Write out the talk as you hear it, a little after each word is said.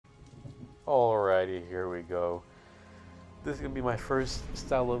Alrighty, here we go. This is gonna be my first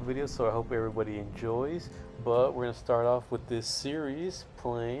style of video, so I hope everybody enjoys. But we're gonna start off with this series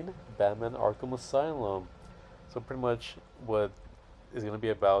playing Batman Arkham Asylum. So pretty much what is gonna be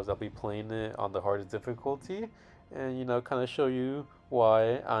about is I'll be playing it on the hardest difficulty, and kind of show you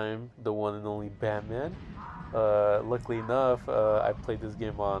why I'm the one and only Batman. Luckily enough, I played this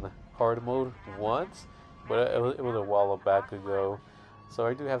game on hard mode once, but it was a while back ago. So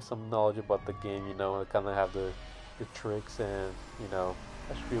I do have some knowledge about the game, I kind of have the tricks, and I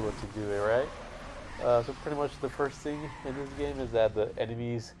should be able to do it, right? So pretty much the first thing in this game is that the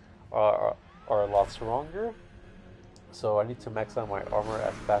enemies are a lot stronger. So I need to max out my armor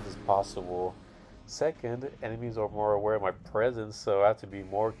as fast as possible. Second, enemies are more aware of my presence, so I have to be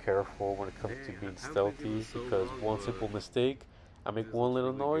more careful when it comes to being stealthy, because one simple mistake, I make one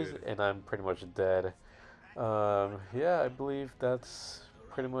little noise and I'm pretty much dead. Yeah, I believe that's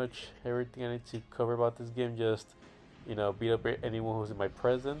pretty much everything I need to cover about this game. Just, beat up anyone who's in my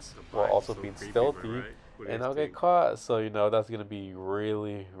presence while also being stealthy, and I'll get caught. So, that's gonna be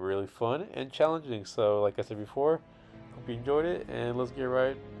really, really fun and challenging. So, like I said before, hope you enjoyed it, and let's get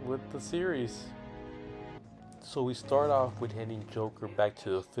right with the series. So we start off with handing Joker back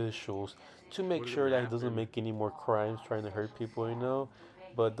to the officials to make sure that he doesn't make any more crimes trying to hurt people.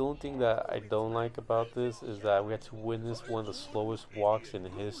 But the only thing that I don't like about this is that we had to witness one of the slowest walks in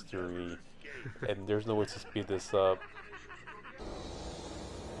history, and there's no way to speed this up.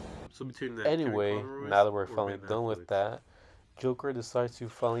 Anyway, now that we're finally done with that, Joker decides to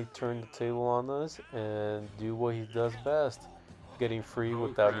finally turn the table on us and do what he does best, getting free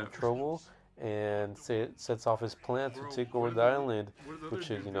without any trouble, and sets off his plan to take over the island, which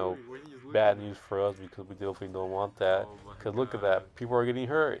is, bad news for us because we definitely don't want that. Because look at that, people are getting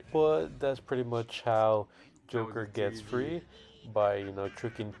hurt. But that's pretty much how Joker gets free, by,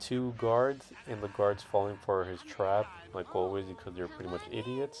 tricking two guards, and the guards falling for his trap, like always, because they're pretty much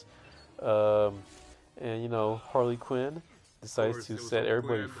idiots. Um, and, Harley Quinn decides to set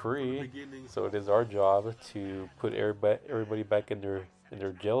everybody free, so it is our job to put everybody back in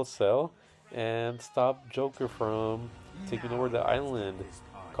their jail cell and stop Joker from taking over the island,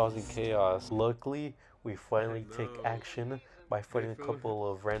 causing chaos. Luckily, we finally take action by fighting a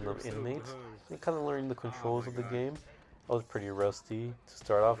couple of random inmates and kind of learning the controls of the game. I was pretty rusty to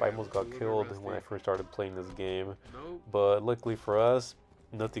start off. I almost got killed when I first started playing this game, but luckily for us,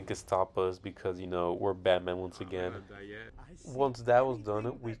 nothing could stop us because, we're Batman once again. Once that was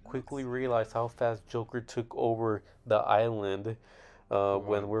done, we quickly realized how fast Joker took over the island,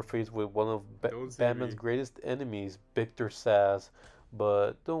 when we're faced with one of Batman's greatest enemies, Victor Sass.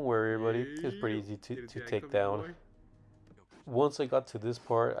 But don't worry, everybody, it's pretty easy to take down. Once I got to this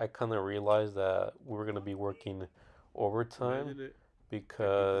part, I kind of realized that we were going to be working overtime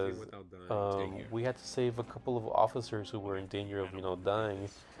because we had to save a couple of officers who were in danger of, dying.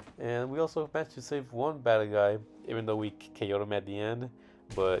 And we also managed to save one bad guy, even though we KO'd him at the end.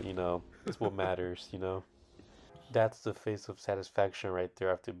 But, it's what matters. That's the face of satisfaction right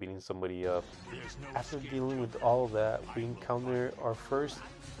there after beating somebody up. After dealing with all of that, we encounter our first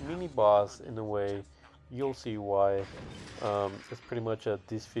mini-boss in a way. You'll see why. It's pretty much a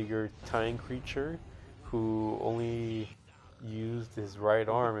disfigured time creature who only used his right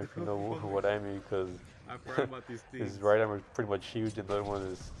arm, if you know what I mean, because his right arm is pretty much huge and the other one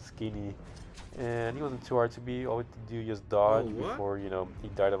is skinny. And he wasn't too hard to beat. All we had to do was just dodge before, he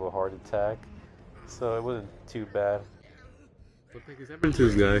died of a heart attack. So it wasn't too bad. What the heck is happening to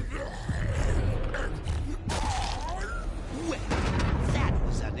this guy? Well, that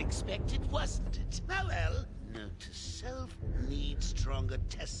was unexpected, wasn't it? Oh well, note to self, need stronger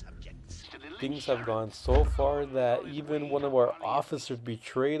test subjects. Things have gone so far that even one of our officers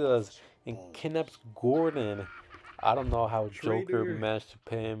betrayed us and kidnapped Gordon. I don't know how Joker managed to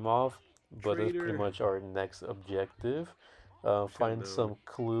pay him off, but that's pretty much our next objective. Find some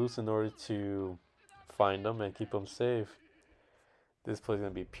clues in order to find them and keep them safe. This place is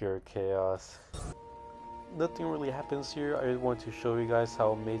gonna be pure chaos. Nothing really happens here. I just want to show you guys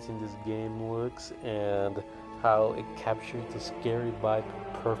how amazing this game looks and how it captures the scary vibe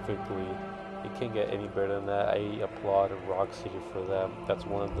perfectly. It can't get any better than that. I applaud Rocksteady for that. That's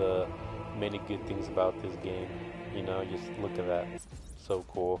one of the many good things about this game. Just look at that. So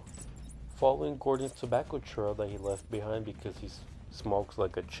cool. Following Gordon's tobacco trail that he left behind because he smokes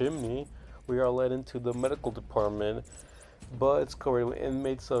like a chimney, we are led into the medical department, but it's covered with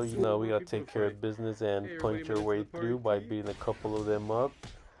inmates, so we gotta take care of business and punch our way through by beating a couple of them up.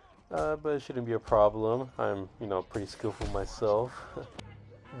 But it shouldn't be a problem. I'm, pretty skillful myself.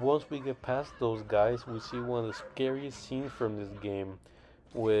 Once we get past those guys, we see one of the scariest scenes from this game,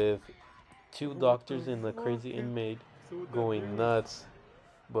 with two doctors and a crazy inmate going nuts,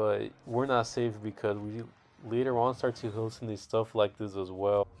 but we're not safe because we later on start to hallucinate stuff like this as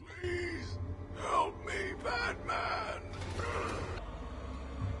well. Please help me, Batman.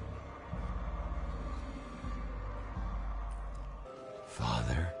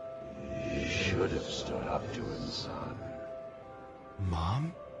 Father, you should have stood up to him, son.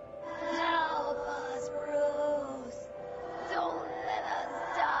 Mom? Help us, Bruce! Don't let us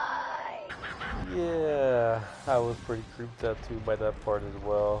die! Yeah, I was pretty creeped out too by that part as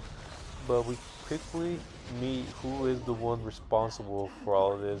well. But we quickly meet who is the one responsible for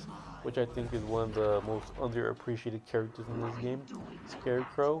all of this, which I think is one of the most underappreciated characters in this game,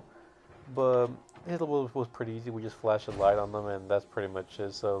 Scarecrow. But his level was pretty easy. We just flash a light on them, and that's pretty much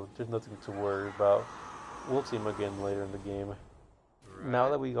it. So there's nothing to worry about. We'll see him again later in the game. Now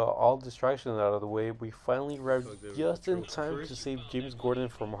that we got all distractions out of the way, we finally arrived just in time to save James Gordon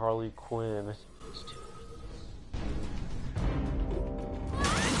from Harley Quinn.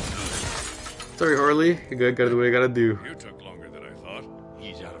 Sorry, Harley. You gotta do what you gotta do. You took longer than I thought.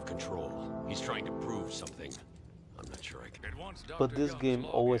 He's out of control. He's trying to prove something. I'm not sure I can. But this game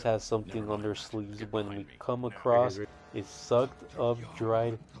always has something on their sleeves when we come across a sucked up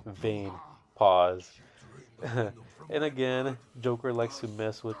dried vein. Pause. And again, Joker likes to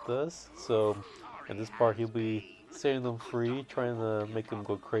mess with us, so in this part he'll be setting them free, trying to make them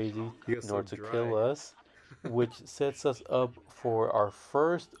go crazy in order to kill us, which sets us up for our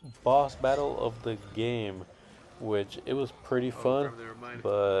first boss battle of the game, which it was pretty fun,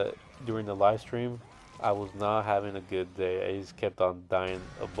 but during the live stream I was not having a good day. I just kept on dying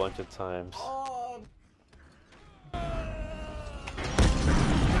a bunch of times.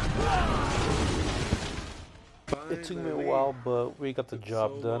 It took me a while, but we got the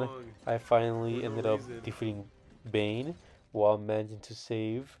job done. I finally ended up defeating Bane while managing to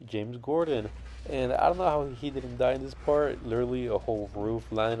save James Gordon. And I don't know how he didn't die in this part. Literally a whole roof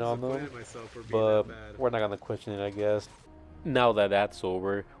landed on them. But we're not gonna question it, I guess. Now that that's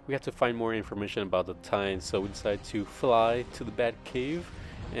over, we have to find more information about the Titan. So we decided to fly to the Bat Cave.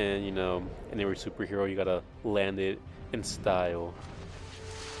 And you know, in every superhero, you gotta land it in style.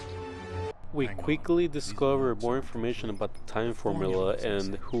 We quickly discover more information about the time formula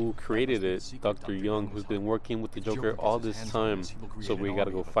and who created it, Dr. Young, who's been working with the Joker all this time. So we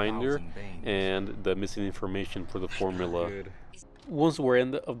gotta go find her and the missing information for the formula. Once we're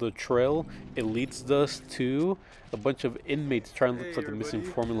end of the trail, it leads us to a bunch of inmates trying to look for the missing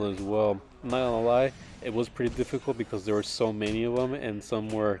formula as well. I'm not gonna lie, it was pretty difficult because there were so many of them and some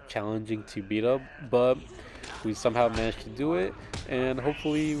were challenging to beat up, but we somehow managed to do it, and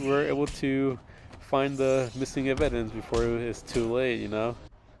hopefully we're able to find the missing evidence before it's too late, you know?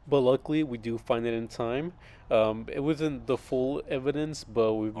 But luckily we do find it in time. It wasn't the full evidence,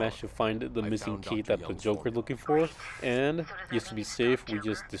 but we managed to find the missing key that the Joker's looking for, and just to be safe, we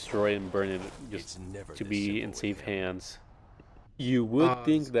just destroy and burn it just to be in safe hands. You would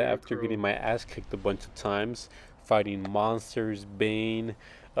think that after getting my ass kicked a bunch of times, fighting monsters, Bane,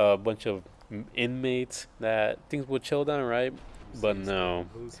 a bunch of inmates, that things would chill down, right? But no.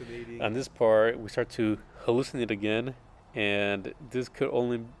 On this part, we start to hallucinate again, and this could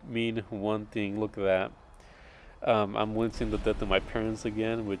only mean one thing. Look at that. I'm witnessing the death of my parents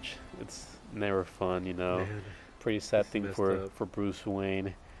again, which it's never fun, you know. Man, pretty sad thing for Bruce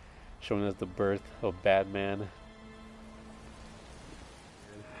Wayne, showing us the birth of Batman.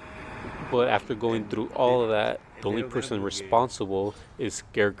 But after going through all of that, the only person responsible is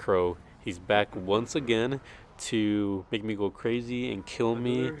Scarecrow. He's back once again to make me go crazy and kill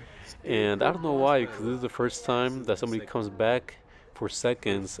me. And I don't know why, because this is the first time that somebody comes back for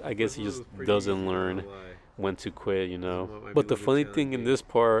seconds. I guess he just doesn't learn when to quit, you know. But the funny thing in this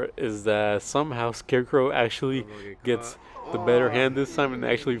part is that somehow Scarecrow actually gets the better hand this time and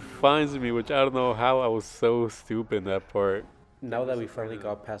actually finds me, which I don't know how. I was so stupid in that part. Now that we finally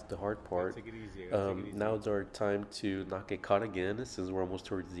got past the hard part, now it's our time to not get caught again, since we're almost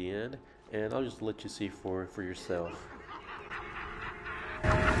towards the end, and I'll just let you see for yourself.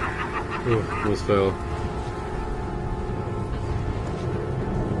 Oh, almost fell.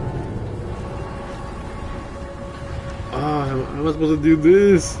 Ah, how am I supposed to do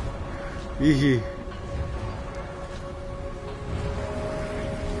this? Eehee.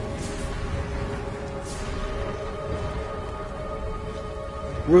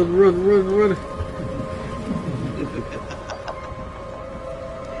 Run, run, run, run!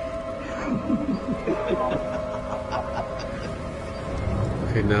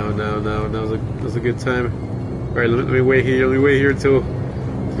 Okay, now's a good time. All right, let me wait here. Let me wait here until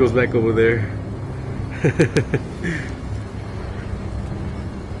it goes back over there.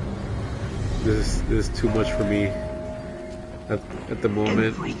 This is too much for me at the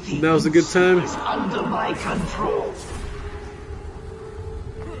moment. Now's a good time. Under my control.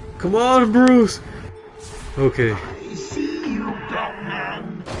 Come on, Bruce. Okay. I see you,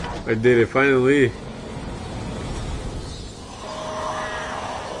 Batman. I did it finally.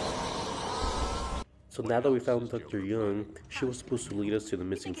 So now that we found Dr. Young, she was supposed to lead us to the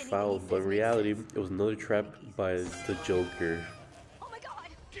missing file, but in reality, it was another trap by the Joker.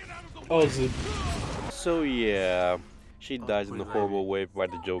 Oh, So yeah, she dies in a horrible way by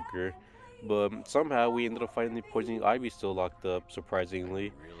the Joker, but somehow we ended up finding Poison Ivy still locked up,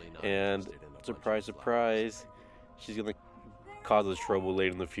 surprisingly, and surprise, surprise, she's gonna cause us trouble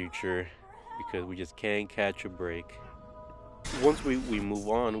later in the future, because we just can't catch a break. Once we move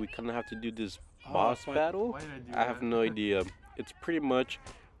on, we kind of have to do this boss battle. I have no idea. It's pretty much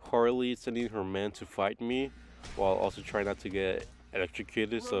Harley sending her man to fight me, while also trying not to get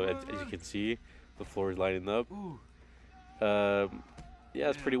electrocuted, so as you can see, the floor is lighting up. Yeah,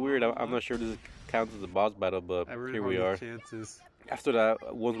 it's pretty weird. I'm not sure this counts as a boss battle, but here we are. After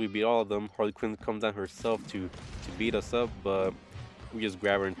that, once we beat all of them, Harley Quinn comes down herself to beat us up, but we just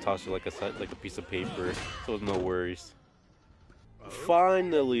grab her and toss her like a piece of paper, so no worries.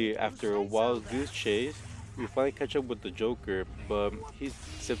 Finally, after a wild goose chase, we finally catch up with the Joker, but he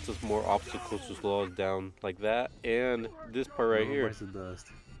sets us more obstacles to slow us down, like that, and this part right here.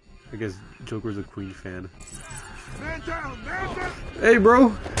 I guess Joker's a Queen fan. Hey, bro!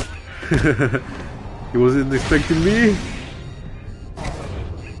 He wasn't expecting me.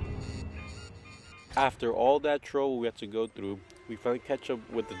 After all that trouble we have to go through, we finally catch up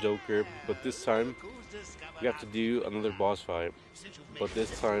with the Joker, but this time we have to do another boss fight. But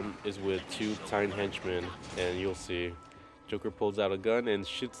this time is with two tiny henchmen, and you'll see. Joker pulls out a gun and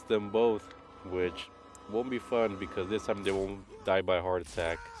shoots them both, which won't be fun because this time they won't die by a heart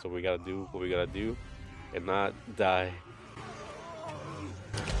attack. So we gotta do what we gotta do and not die.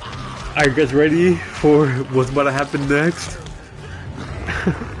 Are you guys ready for what's about to happen next?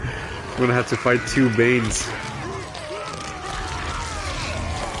 We're gonna have to fight two Banes.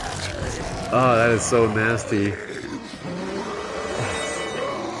 Oh, that is so nasty.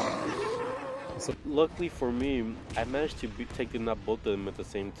 Luckily for me, I managed to take them out both of them at the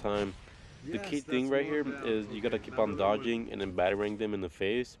same time. The key thing right here is you gotta keep on dodging and then battering them in the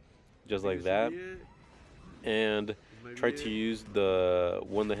face, just like that. And try to use the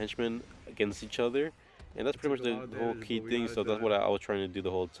henchmen against each other. And that's pretty much the whole key thing, so that's what I was trying to do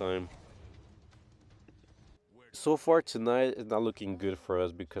the whole time. So far tonight is not looking good for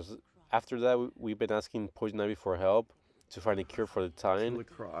us because after that we've been asking Poison Ivy for help to find a cure for the Titan,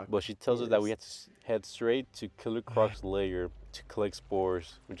 but she tells us that we have to head straight to Killer Croc's lair to collect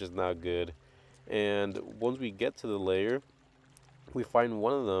spores, which is not good. And once we get to the lair, we find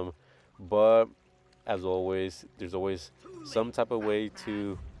one of them, but as always, there's always some type of way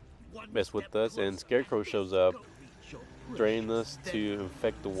to mess with us, and Scarecrow shows up, threatening us to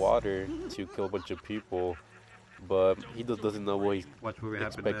infect the water to kill a bunch of people, but he just doesn't know what he's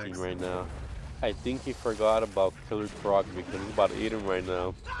expecting right now. I think he forgot about Killer Croc because he's about to eat him right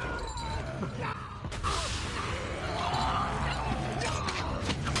now.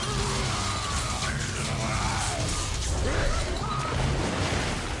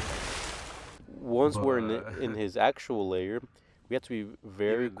 Once we're in his actual lair, we have to be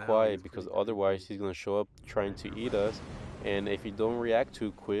very quiet because otherwise he's going to show up trying to eat us, and if you don't react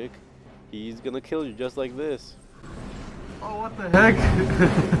too quick, he's going to kill you just like this. Oh, what the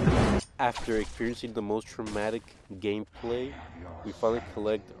heck? After experiencing the most traumatic gameplay, we finally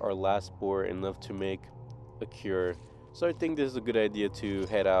collect our last spore, enough to make a cure. So I think this is a good idea to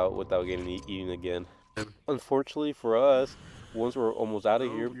head out without getting eaten again. Unfortunately for us, once we're almost out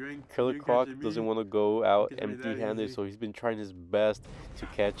of here, Killer Croc doesn't want to go out empty-handed, so he's been trying his best to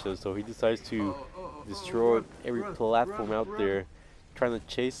catch us. So he decides to destroy every platform out there, trying to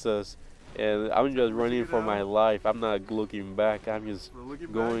chase us. And I'm just running for my life. I'm not looking back. I'm just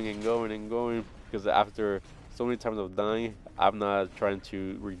going and going and going, because after so many times of dying, I'm not trying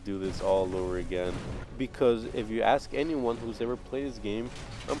to redo this all over again. Because if you ask anyone who's ever played this game,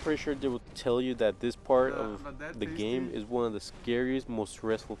 I'm pretty sure they will tell you that this part of the game is one of the scariest, most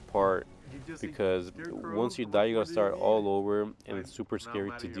stressful part. Because once you die, you gotta start all over, and it's super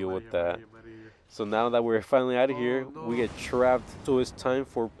scary to deal with that. So now that we're finally out of here, we get trapped. So it's time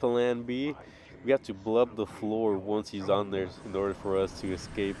for plan B. We have to blow up the floor once he's on there in order for us to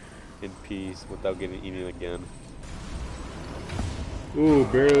escape in peace without getting eaten again. Ooh,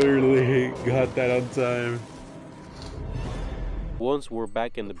 barely got that on time. Once we're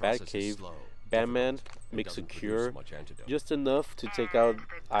back in the Batcave, Batman makes a cure, just enough to take out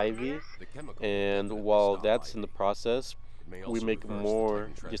Ivy, and while that's in the process, we make more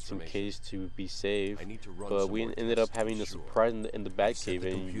just in case to be safe. But we ended up having a surprise in the Batcave,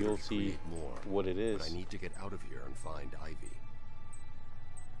 and you'll see what it is. I need to get out of here and find Ivy.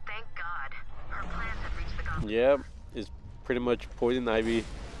 Thank God. Her plans have reached the goblin. Yeah, it's pretty much Poison Ivy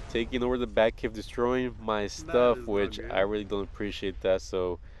taking over the Batcave, destroying my stuff, which I really don't appreciate that.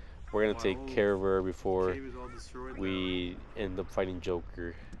 So we're gonna take care of her before we end up fighting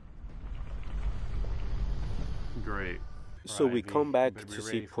Joker. Great. So we come back to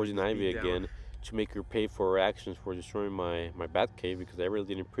see Poison Ivy again to make her pay for her actions for destroying my Batcave, because I really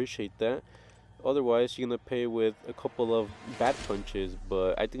didn't appreciate that. Otherwise, she's gonna pay with a couple of bat punches,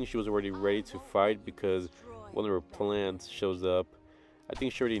 but I think she was already ready to fight because one of her plants shows up. I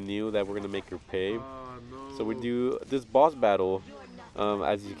think she already knew that we're gonna make her pay. So we do this boss battle.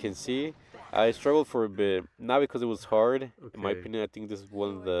 As you can see, I struggled for a bit, not because it was hard. In my opinion, I think this is one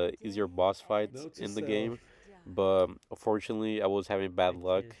of the easier boss fights in the game. But unfortunately, I was having bad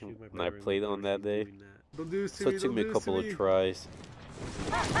luck when I played on that day. So it took me a couple of tries.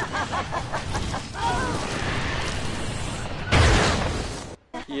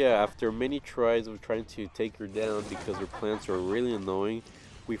 Yeah, after many tries of trying to take her down because her plants were really annoying,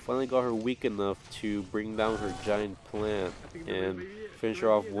 we finally got her weak enough to bring down her giant plant and finish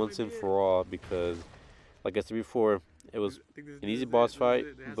her off once and for all, because, like I said before, it was an easy boss fight,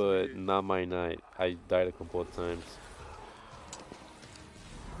 but not my night. I died a couple of times.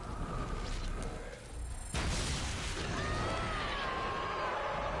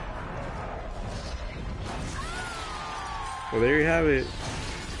 Well, there you have it.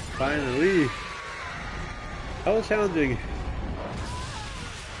 Finally. That was challenging.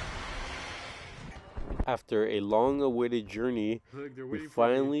 After a long-awaited journey, we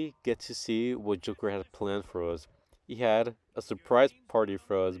finally get to see what Joker had planned for us. He had a surprise party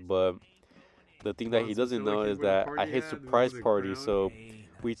for us, but the thing that he doesn't know is that I hate surprise parties, so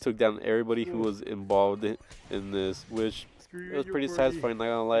we took down everybody who was involved in this, which it was pretty satisfying, not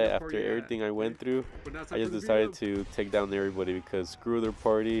gonna lie. After everything I went through, I just decided to take down everybody because screw their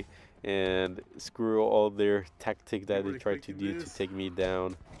party and screw all their tactics that they tried to do to take me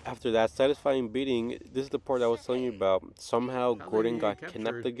down. After that satisfying beating, this is the part I was telling you about. Somehow Gordon got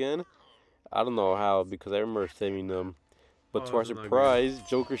kidnapped again. I don't know how, because I remember saving them. But to our surprise,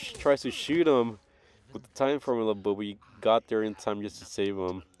 Joker tries to shoot him with the time formula, but we got there in time just to save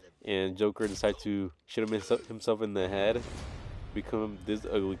him. And Joker decided to shoot himself in the head, become this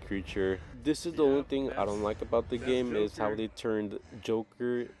ugly creature. This is the only thing I don't like about the game, is how they turned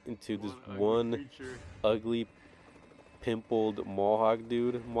Joker into this one ugly, pimpled mohawk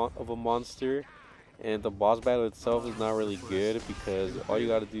dude of a monster. And the boss battle itself is not really good, because all you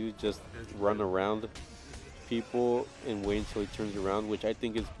gotta do is just run around people and wait until he turns around, which I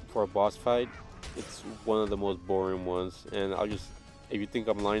think is, for a boss fight, it's one of the most boring ones. And I'll just, if you think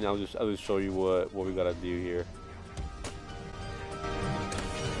I'm lying, I'll just show you what we gotta do here.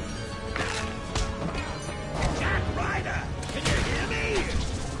 Jack Ryder, can you hear me?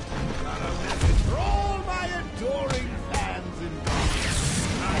 Got a message for all my adoring fans in Gotham.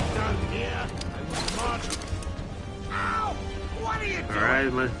 I'm done here. I'm marching. Ow! What are you doing?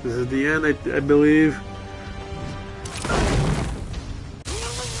 Alright, this is the end, I believe.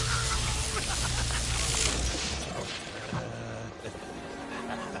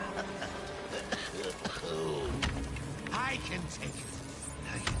 I can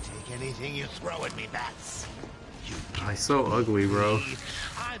take anything you throw at me, bats. He's so ugly, bro.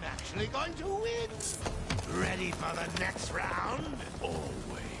 I'm actually going to win. Ready for the next round? Always.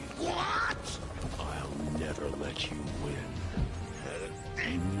 What? I'll never let you win.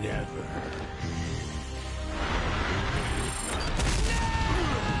 Never.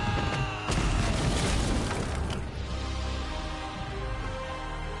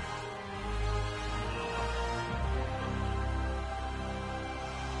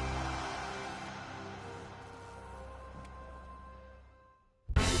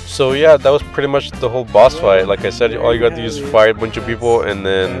 So yeah, that was pretty much the whole boss fight. Like I said, all you got to do is fight a bunch of people and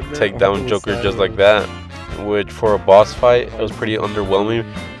then take down Joker just like that. Which, for a boss fight, it was pretty underwhelming.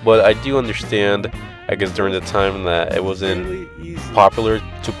 But I do understand, I guess, during the time that it wasn't popular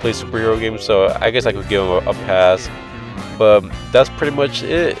to play superhero games, so I guess I could give him a pass. But that's pretty much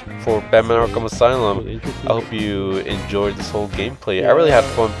it for Batman Arkham Asylum. I hope you enjoyed this whole gameplay. I really had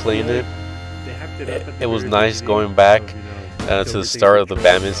fun playing it. It was nice going back to the start of the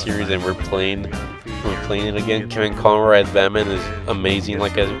Batman series, and we're playing it again. Kevin Conroy as Batman is amazing.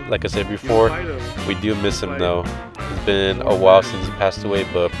 Like I said before, we do miss him though. His been a while since he passed away,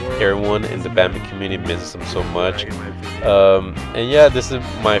 but everyone in the Batman community misses him so much. And yeah, this is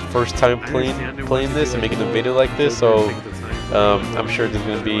my first time playing this and making a video like this, so I'm sure this is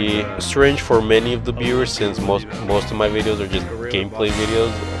going to be strange for many of the viewers, since most of my videos are just gameplay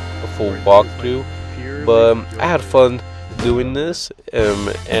videos, a full walkthrough. But I had fun doing this,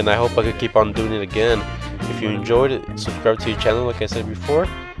 and I hope I could keep on doing it again. If you enjoyed it, subscribe to your channel like I said before,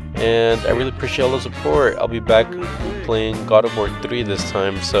 and I really appreciate all the support. I'll be back playing God of War 3 this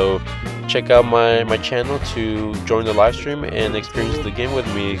time, so check out my channel to join the live stream and experience the game with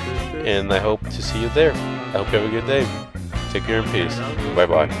me, and I hope to see you there. I hope you have a good day. Take care and peace. Bye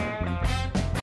bye.